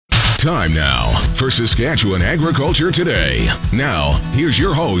Time now for Saskatchewan Agriculture Today. Now, here's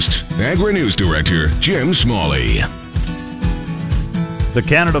your host, Agri-News Director Jim Smalley. The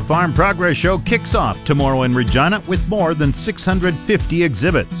Canada Farm Progress Show kicks off tomorrow in Regina with more than 650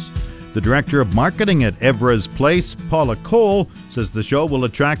 exhibits. The Director of Marketing at Evra's Place, Paula Cole, says the show will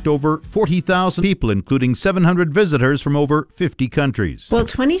attract over 40,000 people, including 700 visitors from over 50 countries. Well,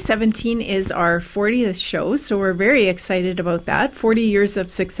 2017 is our 40th show, so we're very excited about that. 40 years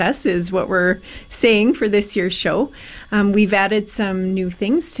of success is what we're saying for this year's show. We've added some new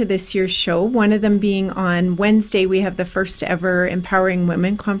things to this year's show, one of them being on Wednesday, we have the first ever Empowering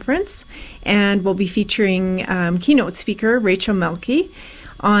Women Conference, and we'll be featuring keynote speaker Rachel Melke.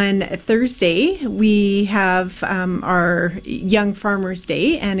 On Thursday, we have our Young Farmers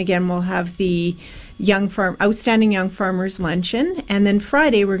Day, and again, we'll have the Outstanding Young Farmers Luncheon. And then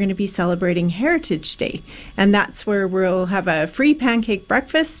Friday, we're going to be celebrating Heritage Day, and that's where we'll have a free pancake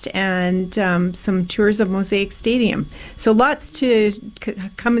breakfast and some tours of Mosaic Stadium. So lots to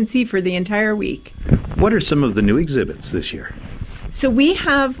come and see for the entire week. What are some of the new exhibits this year? So we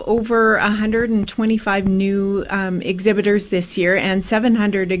have over 125 new exhibitors this year and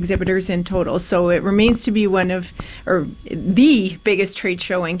 700 exhibitors in total. So it remains to be the biggest trade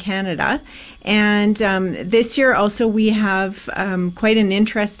show in Canada. And this year also we have quite an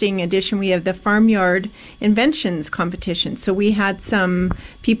interesting addition. We have the Farmyard Inventions competition. So we had some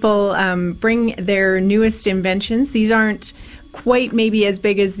people bring their newest inventions. These aren't quite maybe as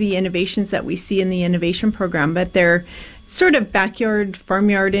big as the innovations that we see in the innovation program, but they're sort of backyard,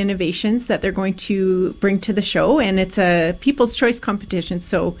 farmyard innovations that they're going to bring to the show. And it's a People's Choice competition,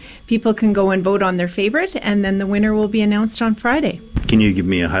 so people can go and vote on their favorite, and then the winner will be announced on Friday. Can you give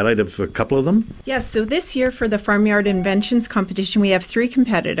me a highlight of a couple of them? Yes, so this year for the Farmyard Inventions competition, we have 3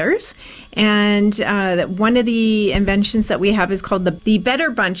 competitors. And one of the inventions that we have is called the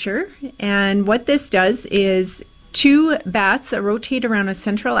Better Buncher. And what this does is 2 bats that rotate around a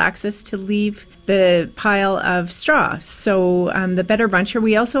central axis to leave the pile of straw. So the Better Buncher.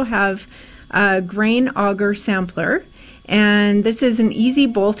 We also have a grain auger sampler, and this is an easy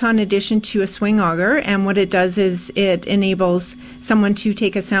bolt-on addition to a swing auger, and what it does is it enables someone to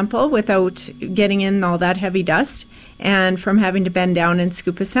take a sample without getting in all that heavy dust and from having to bend down and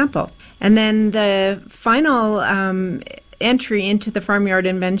scoop a sample. And then the final entry into the Farmyard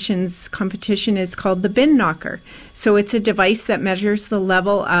Inventions competition is called the Bin Knocker. So it's a device that measures the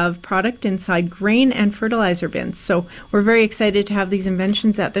level of product inside grain and fertilizer bins. So we're very excited to have these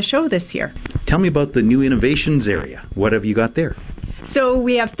inventions at the show this year. Tell me about the new innovations area. What have you got there? So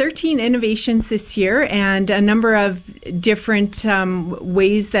we have 13 innovations this year and a number of different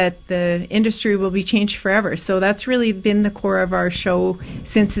ways that the industry will be changed forever. So that's really been the core of our show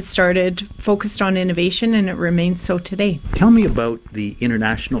since it started, focused on innovation, and it remains so today. Tell me about the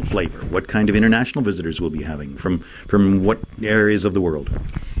international flavor. What kind of international visitors we'll be having from what areas of the world?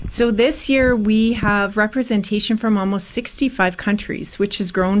 So this year we have representation from almost 65 countries, which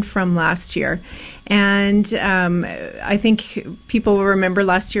has grown from last year. And I think people will remember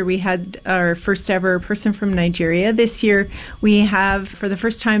last year we had our first ever person from Nigeria. This year we have, for the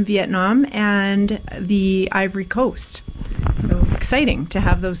first time, Vietnam and the Ivory Coast. So exciting to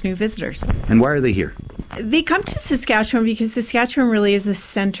have those new visitors. And why are they here? They come to Saskatchewan because Saskatchewan really is the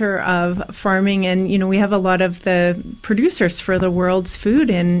center of farming, and we have a lot of the producers for the world's food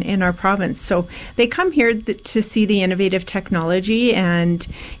in our province. So they come here to see the innovative technology, and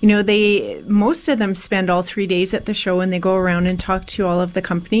most of them spend all 3 days at the show, and they go around and talk to all of the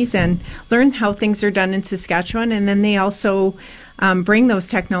companies and learn how things are done in Saskatchewan, and then they also bring those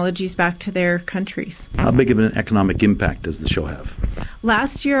technologies back to their countries. How big of an economic impact does the show have?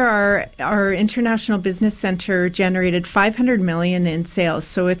 Last year, our International Business Centre generated $500 million in sales,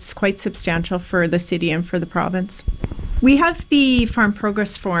 so it's quite substantial for the city and for the province. We have the Farm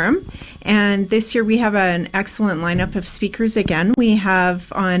Progress Forum, and this year we have an excellent lineup of speakers again. We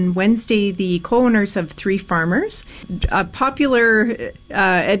have on Wednesday the co-owners of 3 farmers. A popular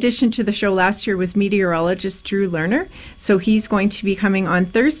addition to the show last year was meteorologist Drew Lerner, so he's going to be coming on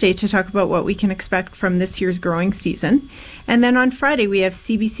Thursday to talk about what we can expect from this year's growing season. And then on Friday we have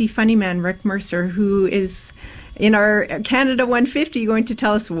CBC funny man Rick Mercer, who is in our Canada 150 going to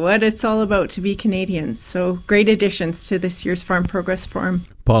tell us what it's all about to be Canadians. So great additions to this year's Farm Progress Forum.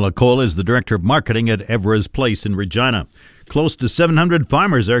 Paula Cole is the Director of Marketing at Evra's Place in Regina. Close to 700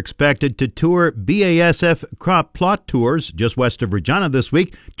 farmers are expected to tour BASF crop plot tours just west of Regina this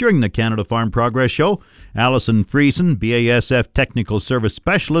week during the Canada Farm Progress Show. Alison Friesen, BASF Technical Service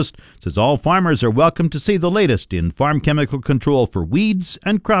Specialist, says all farmers are welcome to see the latest in farm chemical control for weeds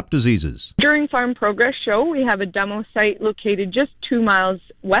and crop diseases. During Farm Progress Show, we have a demo site located just 2 miles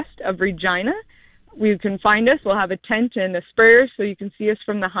west of Regina. You can find us. We'll have a tent and a sprayer so you can see us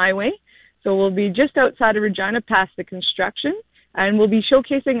from the highway. So we'll be just outside of Regina past the construction, and we'll be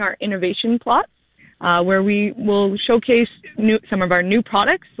showcasing our innovation plots where we will showcase some of our new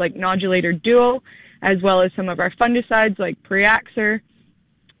products like Nodulator Duo, as well as some of our fungicides like Preaxer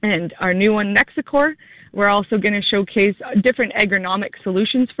and our new one, Nexicor. We're also going to showcase different agronomic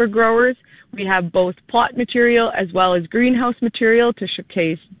solutions for growers. We have both plot material as well as greenhouse material to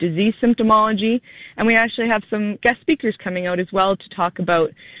showcase disease symptomology. And we actually have some guest speakers coming out as well to talk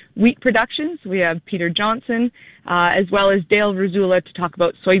about wheat productions. We have Peter Johnson, as well as Dale Razula to talk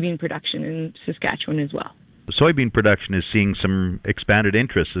about soybean production in Saskatchewan as well. Soybean production is seeing some expanded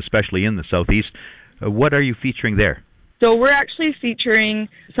interest, especially in the southeast. What are you featuring there? So we're actually featuring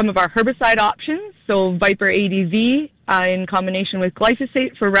some of our herbicide options, so Viper ADV in combination with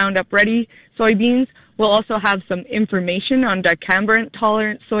glyphosate for Roundup Ready soybeans. We'll also have some information on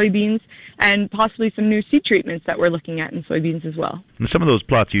dicamberant-tolerant soybeans and possibly some new seed treatments that we're looking at in soybeans as well. And some of those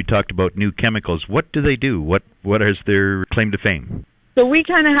plots you talked about, new chemicals, what do they do? What is their claim to fame? So we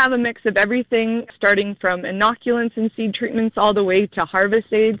kind of have a mix of everything, starting from inoculants and seed treatments all the way to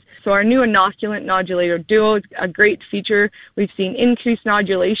harvest aids. So our new inoculant Nodulator Duo is a great feature. We've seen increased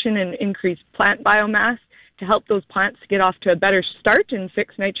nodulation and increased plant biomass to help those plants get off to a better start and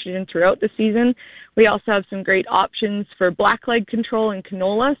fix nitrogen throughout the season. We also have some great options for blackleg control in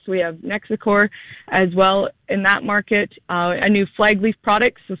canola. So we have Nexicor as well in that market, a new flag leaf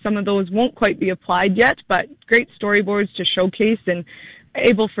product. So some of those won't quite be applied yet, but great storyboards to showcase and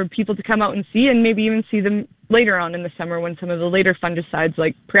able for people to come out and see, and maybe even see them later on in the summer when some of the later fungicides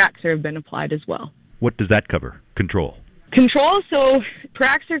like Preaxer have been applied as well. What does that cover? Control, so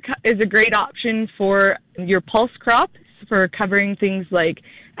Preaxer is a great option for your pulse crops for covering things like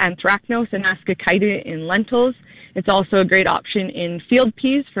anthracnose and ascochyta in lentils. It's also a great option in field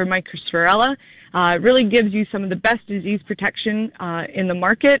peas for Microsphaerella. It really gives you some of the best disease protection in the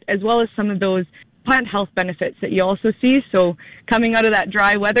market, as well as some of those plant health benefits that you also see. So coming out of that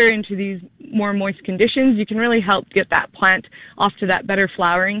dry weather into these more moist conditions, you can really help get that plant off to that better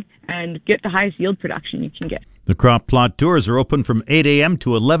flowering and get the highest yield production you can get. The crop plot tours are open from 8 a.m.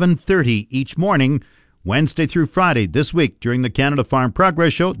 to 11:30 each morning, Wednesday through Friday. This week during the Canada Farm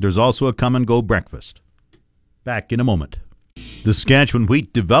Progress Show, there's also a come-and-go breakfast. Back in a moment. The Saskatchewan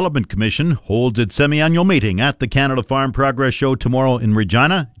Wheat Development Commission holds its semi-annual meeting at the Canada Farm Progress Show tomorrow in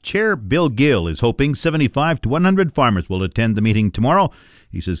Regina. Chair Bill Gill is hoping 75 to 100 farmers will attend the meeting tomorrow.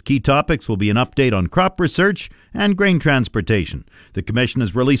 He says key topics will be an update on crop research and grain transportation. The Commission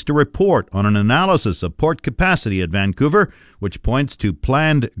has released a report on an analysis of port capacity at Vancouver, which points to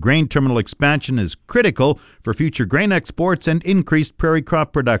planned grain terminal expansion as critical for future grain exports and increased prairie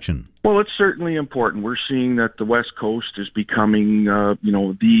crop production. Well, it's certainly important. We're seeing that the West Coast is becoming,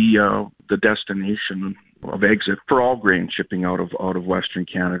 the destination of exit for all grain shipping out of Western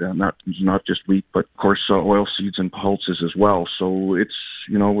Canada, and that's not just wheat, but of course oilseeds and pulses as well. So it's,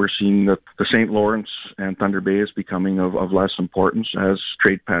 we're seeing that the St. Lawrence and Thunder Bay is becoming of less importance as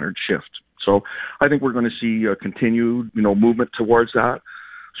trade patterns shift. So I think we're going to see a continued, movement towards that.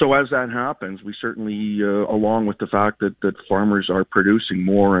 So as that happens, we certainly, along with the fact that farmers are producing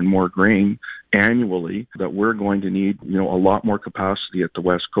more and more grain annually, that we're going to need, a lot more capacity at the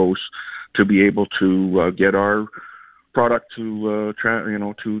West Coast to be able to get our product to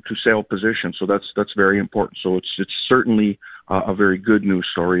sale position. So that's very important. So it's certainly a very good news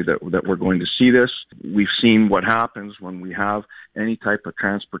story that we're going to see this. We've seen what happens when we have any type of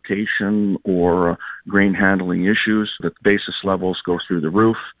transportation or grain handling issues, that basis levels go through the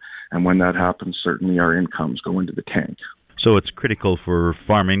roof. And when that happens, certainly our incomes go into the tank. So it's critical for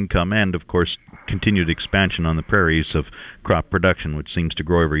farm income and, of course, continued expansion on the prairies of crop production, which seems to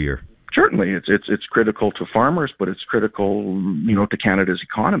grow every year. Certainly, it's critical to farmers, but it's critical, to Canada's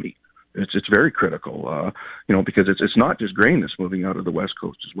economy. It's very critical, because it's not just grain that's moving out of the West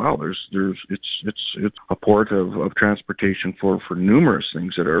Coast as well. It's a port of transportation for numerous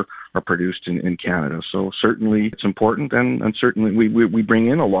things that are produced in Canada. So certainly it's important, and certainly we bring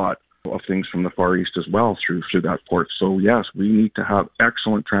in a lot of things from the Far East as well through that port. So yes, we need to have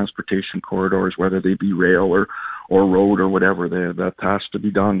excellent transportation corridors, whether they be rail or road or whatever. That has to be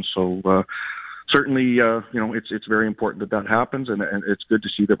done. So certainly, it's very important that happens, and it's good to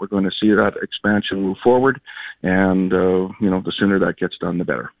see that we're going to see that expansion move forward. And the sooner that gets done, the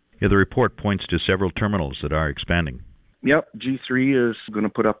better. Yeah, the report points to several terminals that are expanding. Yep, G3 is going to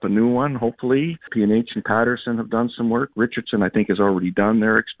put up a new one, hopefully. P&H and Patterson have done some work. Richardson, I think, has already done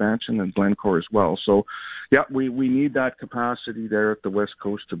their expansion, and Glencore as well. So, yeah, we need that capacity there at the West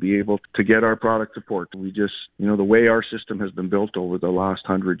Coast to be able to get our product to port. We just, the way our system has been built over the last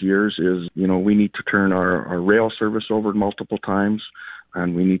 100 years is, we need to turn our rail service over multiple times,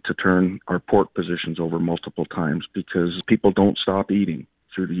 and we need to turn our port positions over multiple times because people don't stop eating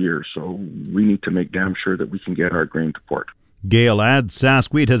through the year. So we need to make damn sure that we can get our grain to port. Gail adds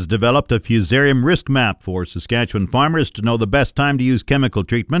Saskatchewan has developed a fusarium risk map for Saskatchewan farmers to know the best time to use chemical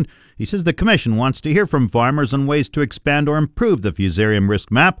treatment. He says the Commission wants to hear from farmers on ways to expand or improve the fusarium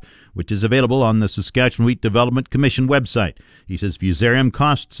risk map, which is available on the Saskatchewan Wheat Development Commission website. He says fusarium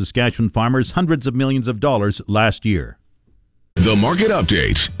cost Saskatchewan farmers hundreds of millions of dollars last year. The market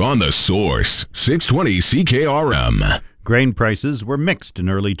update on The Source, 620 CKRM. Grain prices were mixed in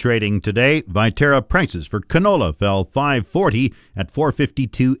early trading today. Viterra prices for canola fell $5.40 at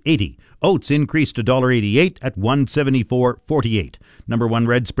 $452.80. Oats increased $1.88 at $174.48. Number 1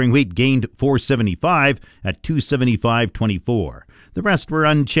 red spring wheat gained $4.75 at $275.24. The rest were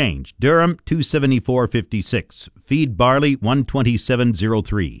unchanged. Durum $274.56. Feed barley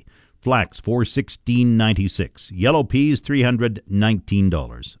 $127.03. Flax $416.96. Yellow peas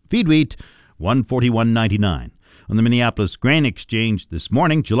 $319. Feed wheat $141.99. On the Minneapolis Grain Exchange this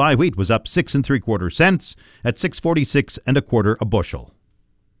morning, July wheat was up 6 3/4 cents at $6.46 1/4 a bushel.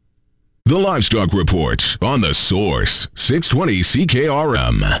 The Livestock Report on The Source, 620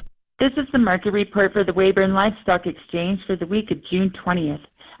 CKRM. This is the market report for the Weyburn Livestock Exchange for the week of June 20th.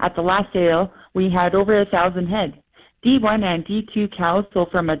 At the last sale, we had over 1,000 head. D1 and D2 cows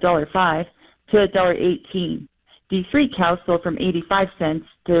sold from $1.05 to $1.18. D3 cows sold from 85 cents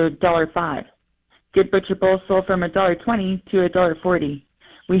to $1.05. Good Butcher Bulls sold from $1.20 to $1.40.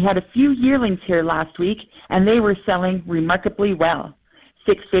 We had a few yearlings here last week, and they were selling remarkably well.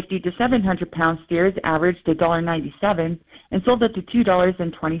 650 to 700 pound steers averaged $1.97 and sold up to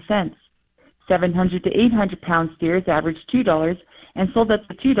 $2.20. 700 to 800 pound steers averaged $2 and sold up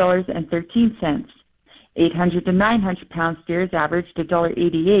to $2.13. 800 to 900 pound steers averaged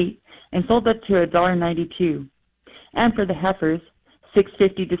 $1.88 and sold up to $1.92. And for the heifers,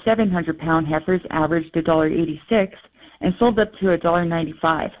 650 to 700 pound heifers averaged $1.86 and sold up to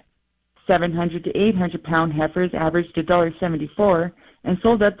 $1.95. 700 to 800 pound heifers averaged $1.74 and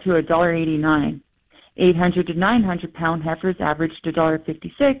sold up to $1.89. 800 to 900 pound heifers averaged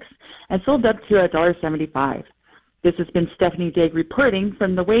 $1.56 and sold up to $1.75. This has been Stephanie Digg reporting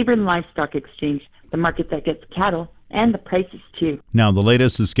from the Weyburn Livestock Exchange, the market that gets cattle and the prices too. Now the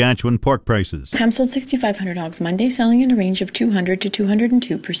latest Saskatchewan pork prices. Ham sold 6,500 hogs Monday, selling in a range of 200 to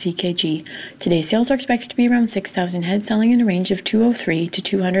 202 per CKG. Today's sales are expected to be around 6,000 head, selling in a range of 203 to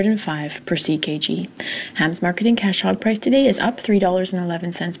 205 per CKG. Ham's marketing cash hog price today is up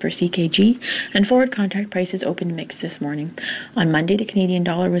 $3.11 per CKG, and forward contract prices opened mixed this morning. On Monday, the Canadian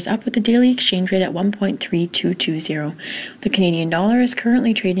dollar was up with the daily exchange rate at 1.3220. The Canadian dollar is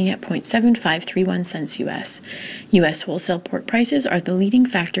currently trading at 0.7531 cents US. U.S. wholesale pork prices are the leading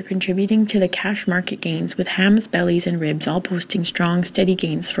factor contributing to the cash market gains, with hams, bellies, and ribs all posting strong, steady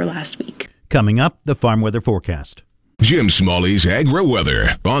gains for last week. Coming up, the farm weather forecast. Jim Smalley's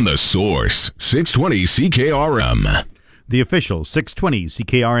Agri-Weather on The Source, 620 CKRM. The official 620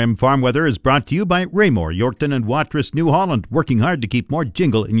 CKRM farm weather is brought to you by Raymore, Yorkton, and Watrous, New Holland, working hard to keep more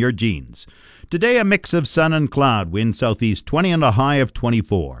jingle in your jeans. Today, a mix of sun and cloud, wind southeast 20 and a high of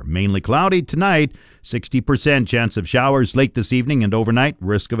 24. Mainly cloudy tonight, 60% chance of showers late this evening and overnight,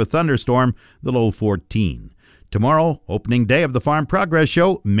 risk of a thunderstorm, the low 14. Tomorrow, opening day of the Farm Progress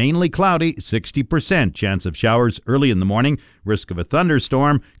Show, mainly cloudy, 60% chance of showers early in the morning, risk of a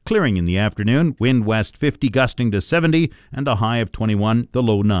thunderstorm, clearing in the afternoon, wind west 50 gusting to 70 and a high of 21, the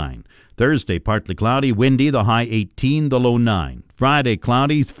low 9. Thursday, partly cloudy, windy, the high 18, the low 9. Friday,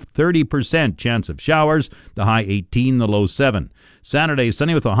 cloudy, 30% chance of showers, the high 18, the low 7. Saturday,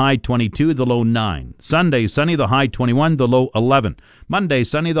 sunny with a high 22, the low 9. Sunday, sunny, the high 21, the low 11. Monday,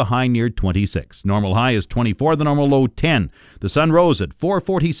 sunny, the high near 26. Normal high is 24, the normal low 10. The sun rose at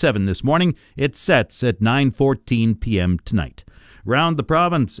 4:47 this morning. It sets at 9:14 p.m. tonight. Round the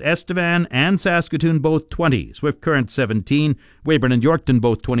province, Estevan and Saskatoon both 20, Swift Current 17, Weyburn and Yorkton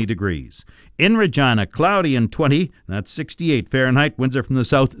both 20 degrees. In Regina, cloudy and 20, that's 68 Fahrenheit, winds are from the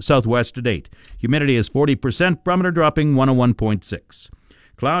south-southwest at 8. Humidity is 40%, barometer dropping 101.6.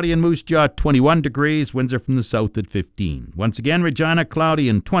 Cloudy in Moose Jaw, 21 degrees. Winds are from the south at 15. Once again, Regina, cloudy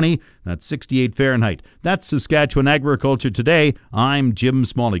and 20. That's 68 Fahrenheit. That's Saskatchewan Agriculture Today. I'm Jim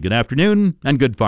Smalley. Good afternoon and good farming.